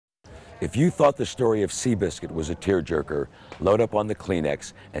If you thought the story of Seabiscuit was a tearjerker, load up on the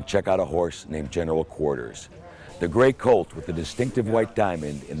Kleenex and check out a horse named General Quarters. The gray colt with the distinctive white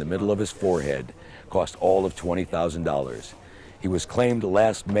diamond in the middle of his forehead cost all of $20,000. He was claimed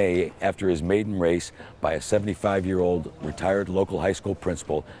last May after his maiden race by a 75-year-old retired local high school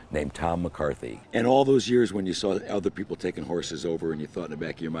principal named Tom McCarthy. And all those years when you saw other people taking horses over and you thought in the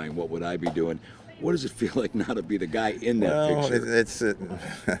back of your mind, what would I be doing? What does it feel like now to be the guy in that picture?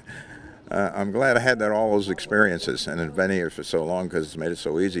 I'm glad I had all those experiences and have been here for so long because it's made it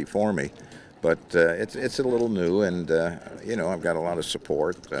so easy for me. But it's a little new, and you know, I've got a lot of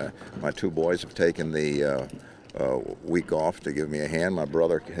support. My two boys have taken the week off to give me a hand. My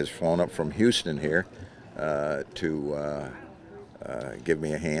brother has flown up from Houston here to give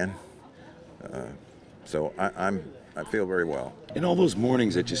me a hand. So I feel very well. In all those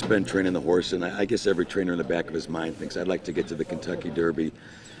mornings that you spend training the horse, and I guess every trainer in the back of his mind thinks, I'd like to get to the Kentucky Derby.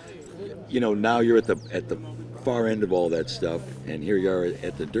 You know, now you're at the far end of all that stuff, and here you are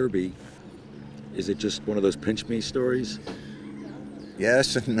at the Derby. Is it just one of those pinch me stories?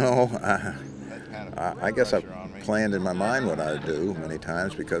 Yes and no. I guess I've planned in my mind what I do many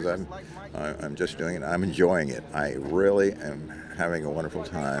times because I'm just doing it. I'm enjoying it. I really am having a wonderful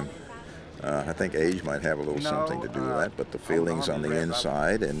time. I think age might have a little something to do with that, but the feelings on the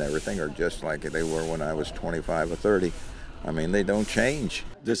inside and everything are just like they were when I was 25 or 30. I mean, they don't change.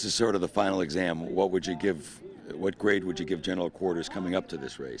 This is sort of the final exam. What grade would you give General Quarters coming up to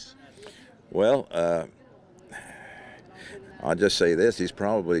this race? Well, I'll just say this, he's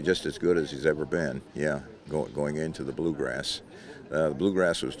probably just as good as he's ever been, yeah, going into the bluegrass. The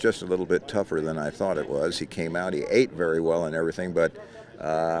bluegrass was just a little bit tougher than I thought it was. He came out, he ate very well and everything, but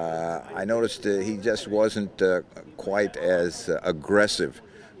I noticed he just wasn't quite as aggressive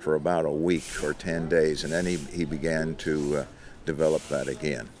for about a week or 10 days, and then he began to develop that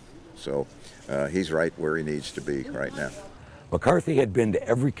again. So he's right where he needs to be right now. McCarthy had been to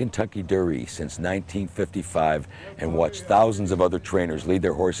every Kentucky Derby since 1955 and watched thousands of other trainers lead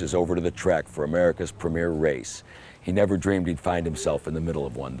their horses over to the track for America's premier race. He never dreamed he'd find himself in the middle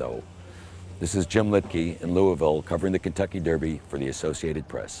of one, though. This is Jim Litke in Louisville covering the Kentucky Derby for the Associated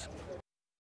Press.